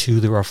number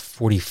 2, there are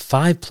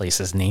 45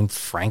 places named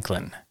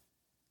Franklin.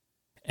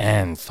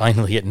 And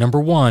finally, at number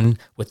 1,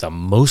 with the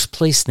most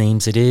place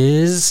names, it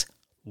is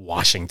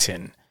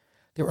Washington.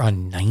 There are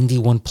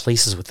 91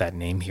 places with that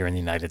name here in the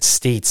United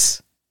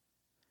States.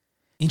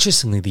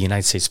 Interestingly, the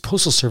United States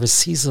Postal Service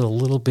sees it a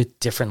little bit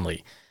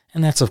differently,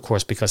 and that's of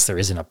course because there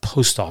isn't a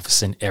post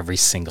office in every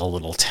single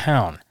little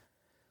town.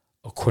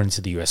 According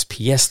to the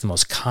USPS, the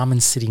most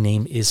common city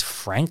name is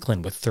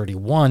Franklin with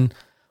 31,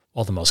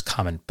 while the most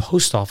common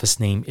post office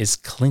name is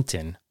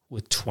Clinton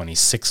with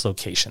 26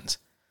 locations.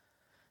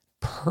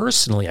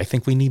 Personally, I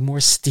think we need more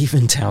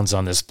Stephentowns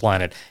on this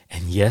planet,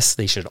 and yes,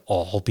 they should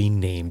all be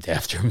named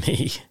after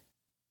me.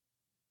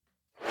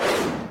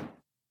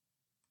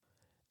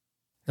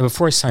 Now,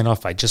 before I sign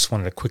off, I just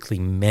wanted to quickly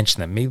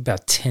mention that maybe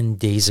about 10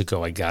 days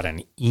ago, I got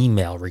an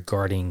email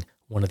regarding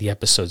one of the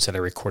episodes that I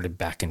recorded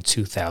back in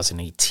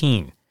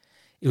 2018.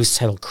 It was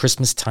titled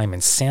Christmas Time in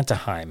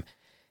Santaheim,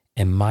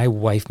 and my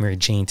wife, Mary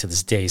Jane, to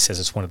this day says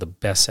it's one of the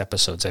best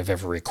episodes I've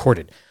ever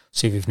recorded.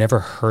 So if you've never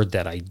heard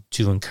that, I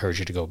do encourage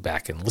you to go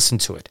back and listen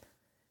to it.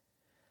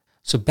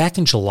 So back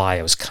in July,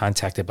 I was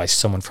contacted by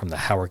someone from the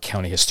Howard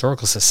County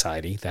Historical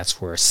Society,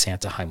 that's where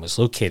Santaheim was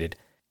located,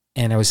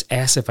 and I was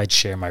asked if I'd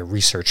share my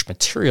research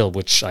material,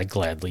 which I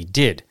gladly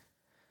did.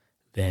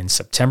 Then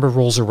September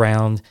rolls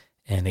around,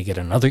 and they get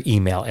another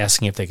email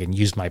asking if they can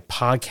use my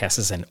podcast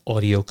as an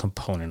audio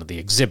component of the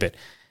exhibit.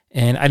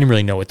 And I didn't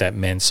really know what that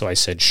meant, so I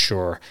said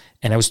sure.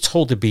 And I was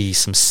told to be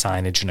some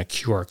signage and a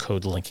QR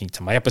code linking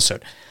to my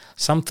episode.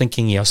 So I'm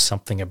thinking,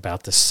 something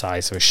about the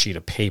size of a sheet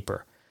of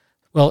paper.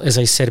 Well, as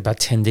I said, about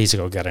 10 days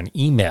ago, I got an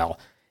email,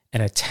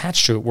 and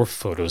attached to it were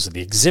photos of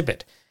the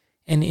exhibit.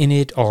 And in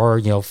it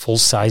are,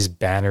 full-size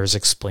banners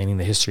explaining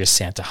the history of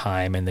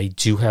Santaheim, and they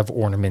do have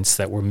ornaments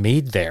that were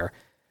made there.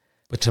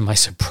 But to my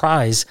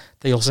surprise,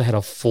 they also had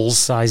a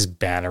full-size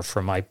banner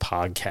for my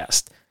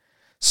podcast.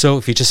 So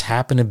if you just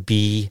happen to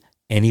be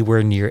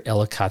anywhere near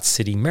Ellicott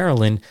City,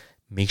 Maryland,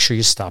 make sure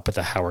you stop at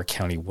the Howard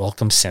County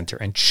Welcome Center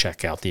and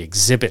check out the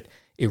exhibit.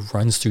 It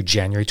runs through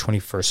January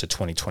 21st of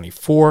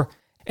 2024,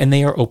 And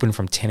they are open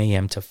from 10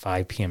 a.m. to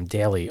 5 p.m.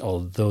 daily,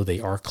 although they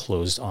are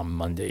closed on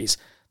Mondays.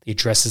 The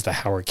address is the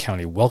Howard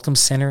County Welcome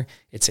Center.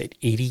 It's at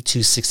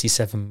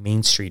 8267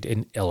 Main Street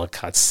in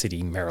Ellicott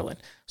City, Maryland.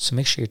 So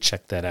make sure you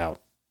check that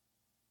out.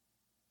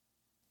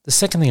 The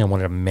second thing I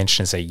wanted to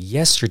mention is that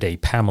yesterday,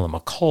 Pamela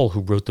McCall,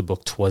 who wrote the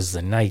book 'Twas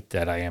the Night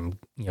that I am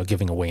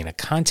giving away in a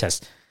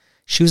contest,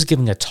 she was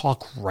giving a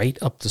talk right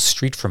up the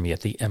street from me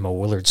at the Emma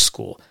Willard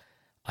School.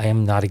 I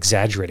am not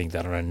exaggerating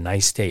that on a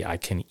nice day I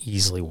can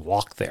easily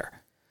walk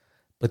there.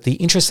 But the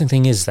interesting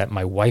thing is that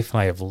my wife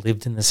and I have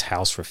lived in this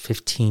house for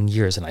 15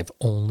 years, and I've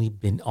only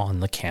been on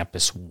the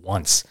campus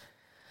once.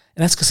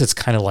 And that's because it's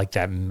kind of like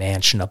that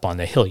mansion up on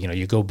the hill.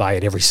 You go by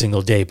it every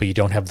single day, but you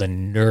don't have the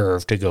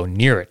nerve to go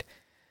near it.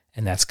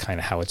 And that's kind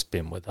of how it's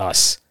been with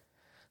us.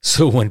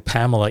 So when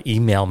Pamela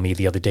emailed me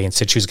the other day and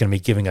said she was going to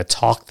be giving a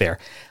talk there,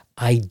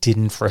 I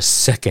didn't for a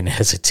second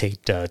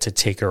hesitate to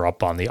take her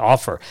up on the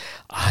offer.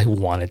 I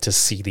wanted to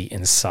see the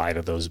inside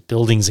of those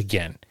buildings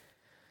again.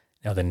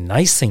 Now, the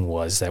nice thing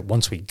was that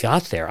once we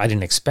got there, I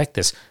didn't expect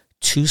this,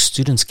 2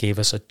 students gave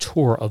us a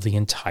tour of the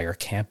entire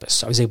campus.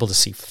 So I was able to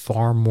see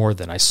far more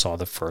than I saw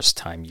the first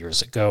time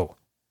years ago.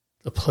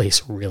 The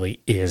place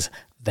really is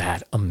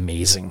that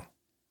amazing.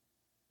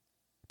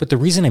 But the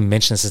reason I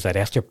mention this is that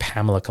after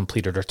Pamela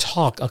completed her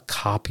talk, a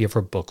copy of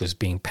her book was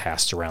being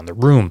passed around the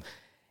room.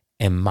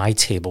 And my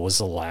table was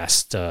the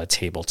last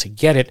table to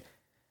get it.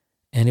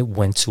 And it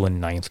went to a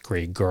 9th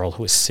grade girl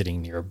who was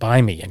sitting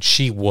nearby me. And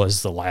she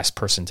was the last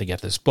person to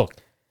get this book.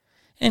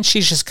 And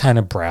she's just kind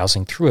of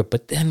browsing through it.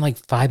 But then like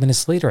 5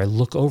 minutes later, I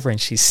look over and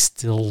she's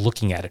still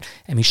looking at it.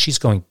 I mean, she's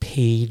going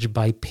page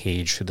by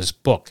page through this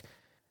book.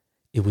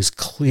 It was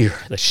clear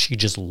that she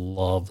just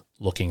loved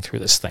looking through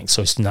this thing.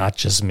 So it's not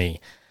just me.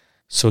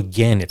 So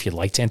again, if you'd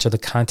like to enter the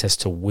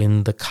contest to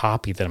win the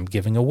copy that I'm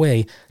giving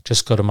away,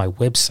 just go to my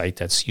website,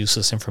 that's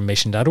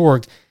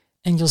uselessinformation.org,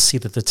 and you'll see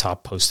that the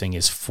top posting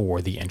is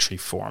for the entry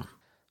form.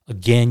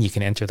 Again, you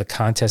can enter the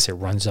contest. It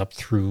runs up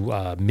through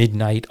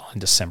midnight on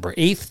December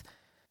 8th.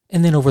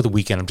 And then over the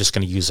weekend, I'm just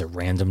going to use a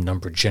random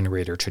number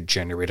generator to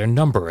generate a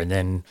number. And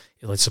then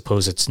let's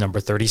suppose it's number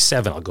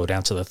 37. I'll go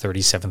down to the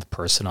 37th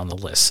person on the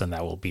list, and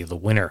that will be the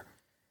winner.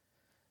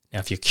 Now,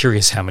 if you're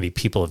curious how many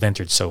people have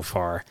entered so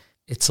far,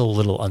 it's a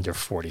little under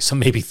 40, so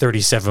maybe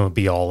 37 would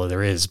be all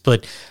there is.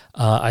 But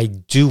I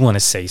do want to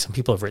say some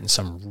people have written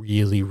some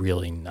really,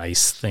 really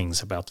nice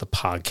things about the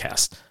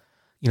podcast.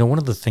 One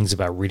of the things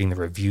about reading the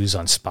reviews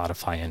on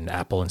Spotify and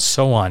Apple and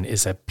so on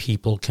is that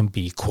people can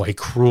be quite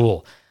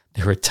cruel.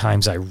 There are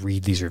times I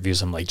read these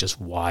reviews, I'm like,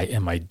 just why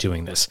am I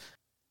doing this?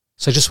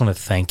 So I just want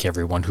to thank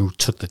everyone who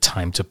took the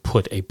time to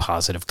put a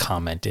positive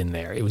comment in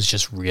there. It was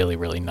just really,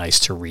 really nice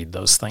to read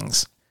those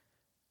things.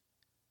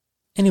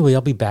 Anyway,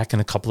 I'll be back in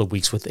a couple of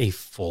weeks with a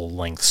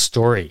full-length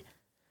story.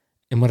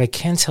 And what I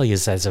can tell you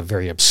is that it's a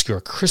very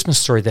obscure Christmas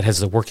story that has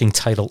the working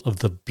title of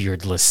The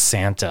Beardless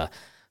Santa.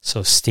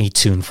 So stay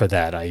tuned for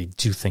that. I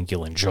do think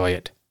you'll enjoy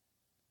it.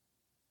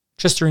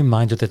 Just a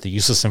reminder that the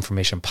Useless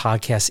Information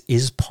Podcast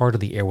is part of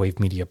the Airwave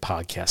Media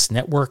Podcast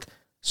Network.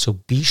 So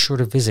be sure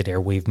to visit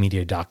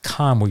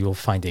airwavemedia.com where you'll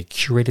find a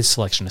curated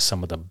selection of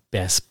some of the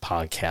best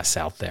podcasts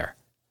out there.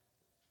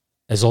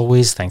 As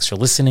always, thanks for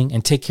listening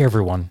and take care,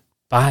 everyone.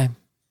 Bye.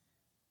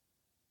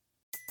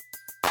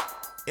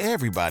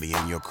 Everybody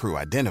in your crew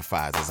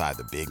identifies as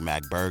either Big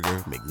Mac Burger,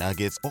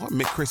 McNuggets, or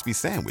McCrispy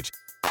Sandwich.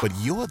 But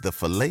you're the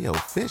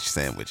Filet-O-Fish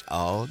Sandwich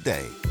all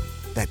day.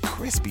 That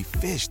crispy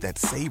fish, that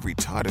savory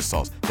tartar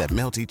sauce, that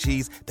melty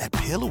cheese, that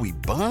pillowy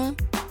bun.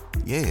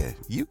 Yeah,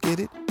 you get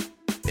it.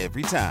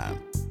 Every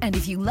time. And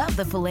if you love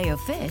the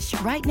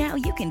Filet-O-Fish, right now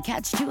you can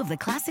catch 2 of the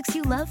classics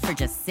you love for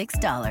just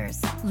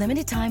 $6.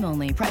 Limited time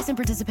only. Price and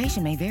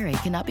participation may vary.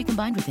 Cannot be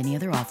combined with any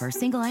other offer.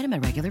 Single item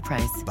at regular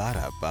price.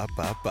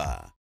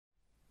 Ba-da-ba-ba-ba.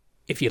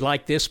 If you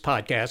like this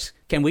podcast,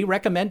 can we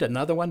recommend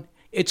another one?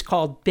 It's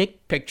called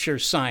Big Picture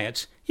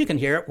Science. You can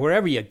hear it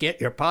wherever you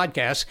get your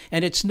podcasts,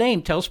 and its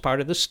name tells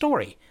part of the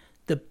story.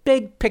 The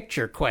big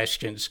picture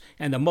questions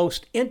and the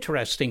most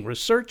interesting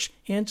research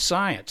in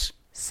science.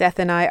 Seth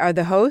and I are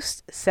the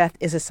hosts. Seth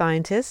is a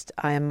scientist.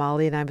 I am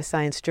Molly, and I'm a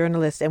science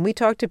journalist. And we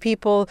talk to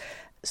people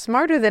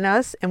smarter than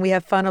us, and we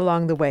have fun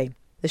along the way.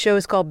 The show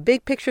is called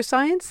Big Picture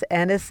Science,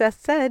 and as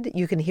Seth said,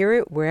 you can hear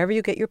it wherever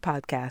you get your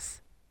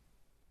podcasts.